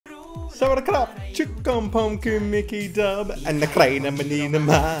สวัสดีครับชุดกอมพมคือมิกกี้ดับอันนักใครนะมันนี่นะ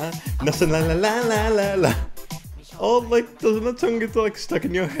มานัสลาลาลาลาลาลา Oh, like, doesn't that song get like stuck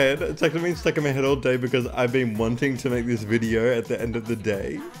in your head? It's actually been stuck in my head all day because I've been wanting to make this video at the end of the day.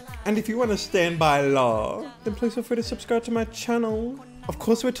 And if you want to stand by law, then please feel free to subscribe to my channel. Of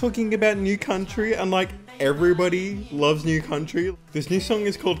course, we're talking about New Country, and like everybody loves New Country. This new song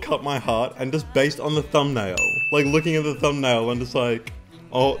is called Cut My Heart, and just based on the thumbnail, like looking at the thumbnail, I'm just like,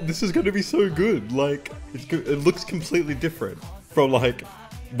 oh, this is going to be so good. Like, it looks completely different from like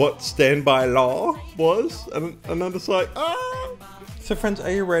what Stand By Law was, and I'm just like, ah. So friends,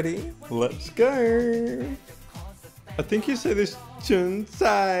 are you ready? Let's go. I think you say this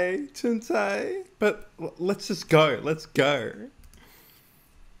Chunsai, but let's just go. Let's go.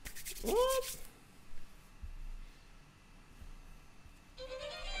 What?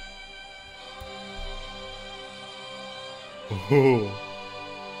 Oh.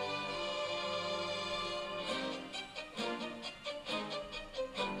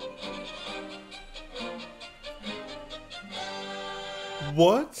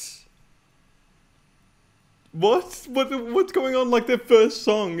 What's going on? Like their first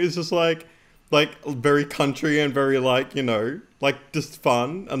song is just like very country and very like, you know, like just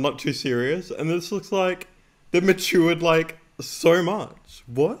fun and not too serious. And this looks like they've matured like so much.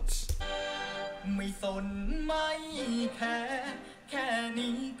 What?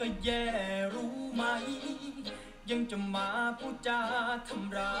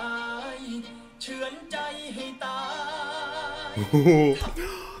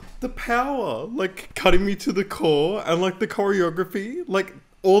 The power, like cutting me to the core, and like the choreography, like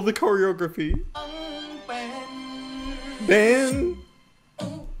all the choreography. Ben.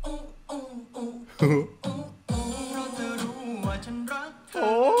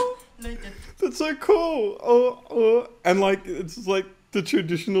 Oh, that's so cool. Oh, and like it's like the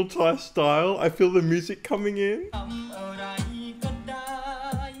traditional Thai style. I feel the music coming in.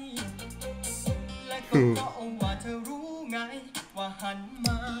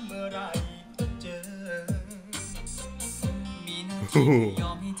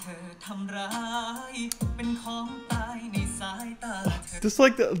 Just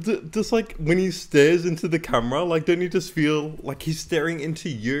like when he stares into the camera, like don't you just feel like he's staring into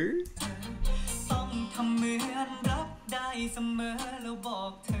you?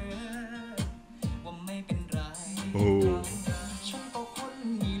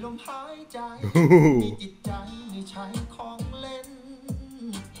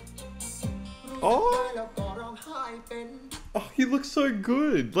 Oh, he looks so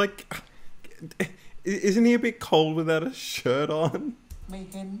good. Like, isn't he a bit cold without a shirt on?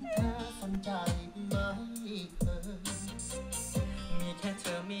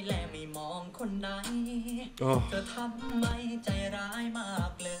 Oh.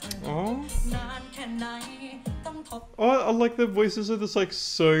 Oh, I like the voices are just like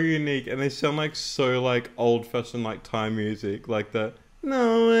so unique, and they sound like so like old-fashioned like Thai music, like the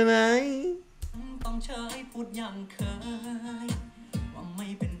no and I.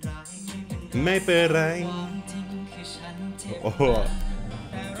 Oh.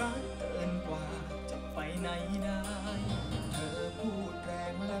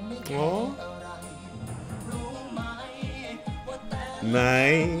 Oh.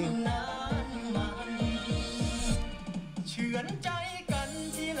 Nine.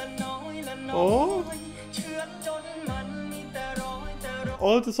 Oh.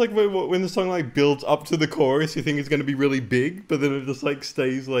 Oh, just like when the song like builds up to the chorus, you think it's going to be really big, but then it just like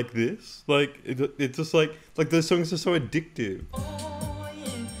stays like this. Like it's just like those songs are so addictive.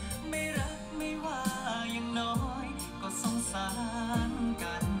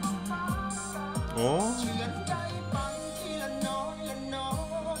 Oh.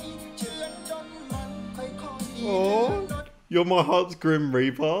 Oh. You're my heart's grim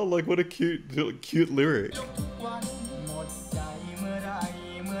reaper. Like what a cute lyric.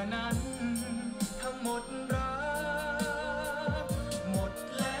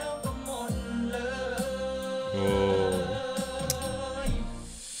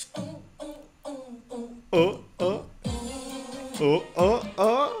 Oh.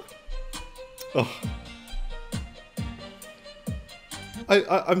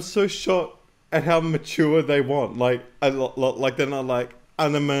 I'm so shocked at how mature they want. Like like they're not like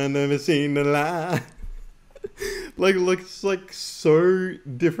I'm a man never seen a lie. Like it's like so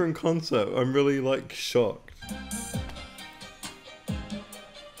different concept. I'm really like shocked.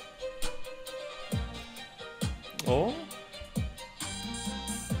 Oh.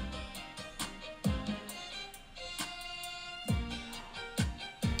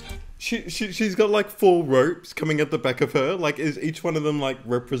 she's got like 4 ropes coming at the back of her. Like, is each one of them like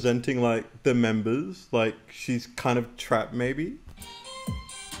representing like the members? Like, she's kind of trapped, maybe.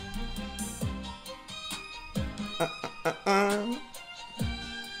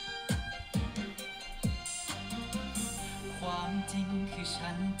 ความจริงคือฉั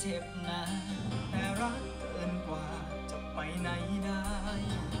นเจ็บนะแต่รักเกินกว่าจะไปไหนได้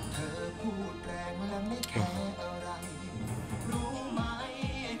เธอพูดแรงและไม่แคร์อะไรรู้ไหม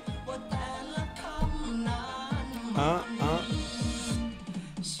ว่าแต่ละคำนั้น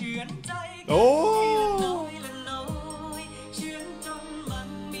เฉือนใจน้อยละน้อยเฉือนจนมัน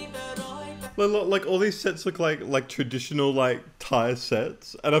มีแต่รอย Like all these sets look like traditional like Thai sets,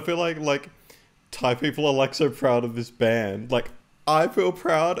 and I feel like Thai people are like so proud of this band. Like, I feel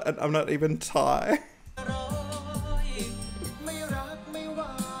proud, and I'm not even Thai. ไม่รักไม่ว่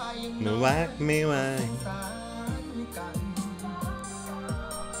ายัง No like me why.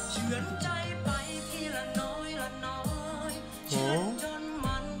 เฉือนใจไปทีละน้อยละน้อยเฉือนจน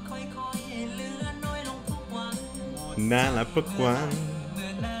มันค่อยๆเหลือน้อยลงทุกวัน Nah la put one. เมื่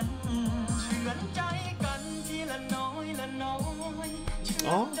อนั้นเฉือนใจกันทีละน้อยละน้อยเฉื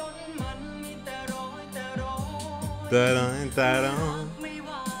อนจนมันมีแต่รอยแต่รอย That on. ไม่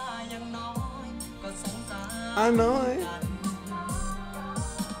ว่าอย่างน้อยก็สงสาร I know it.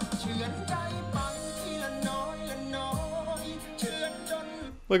 เฉือนใจไปทีละน้อยละน้อยเฉือนจน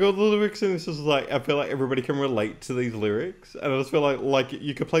Like all the lyrics in this is like, I feel like everybody can relate to these lyrics, and I just feel like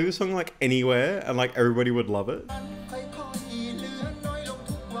you could play this song like anywhere, and like everybody would love it. ค่อยๆเหลือน้อยลง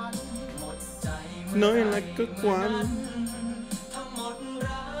ทุกวันหมดใจ น้อยละทุกวัน ทั้งหมด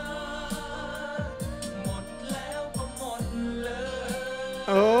รักหมดแล้วก็หมดเลย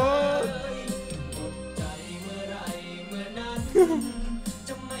Oh. หมดใจเมื่อไรเมื่อนั้นจ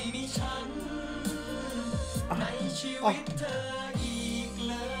ะไม่มีฉันในชีวิตเธออีกเ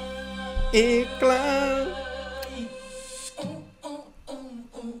ลย อีกแล้ว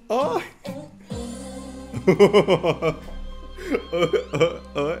Oh.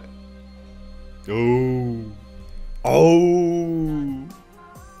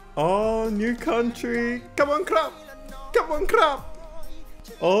 Oh, new country. Come on, crap. Come on, crap.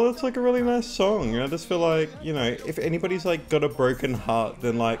 Oh, that's like a really nice song. I just feel like, you know, if anybody's like got a broken heart,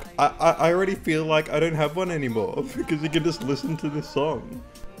 then like, I already feel like I don't have one anymore because you can just listen to this song.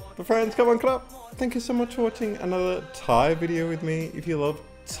 But friends, come on, clap. Thank you so much for watching another Thai video with me. If you love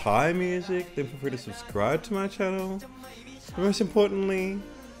Thai music, then feel free to subscribe to my channel. But most importantly,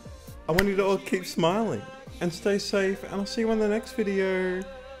 I want you to all keep smiling and stay safe, and I'll see you on the next video.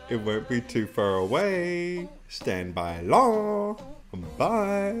 It won't be too far away. Stand by long.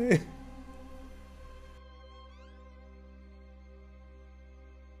 Bye.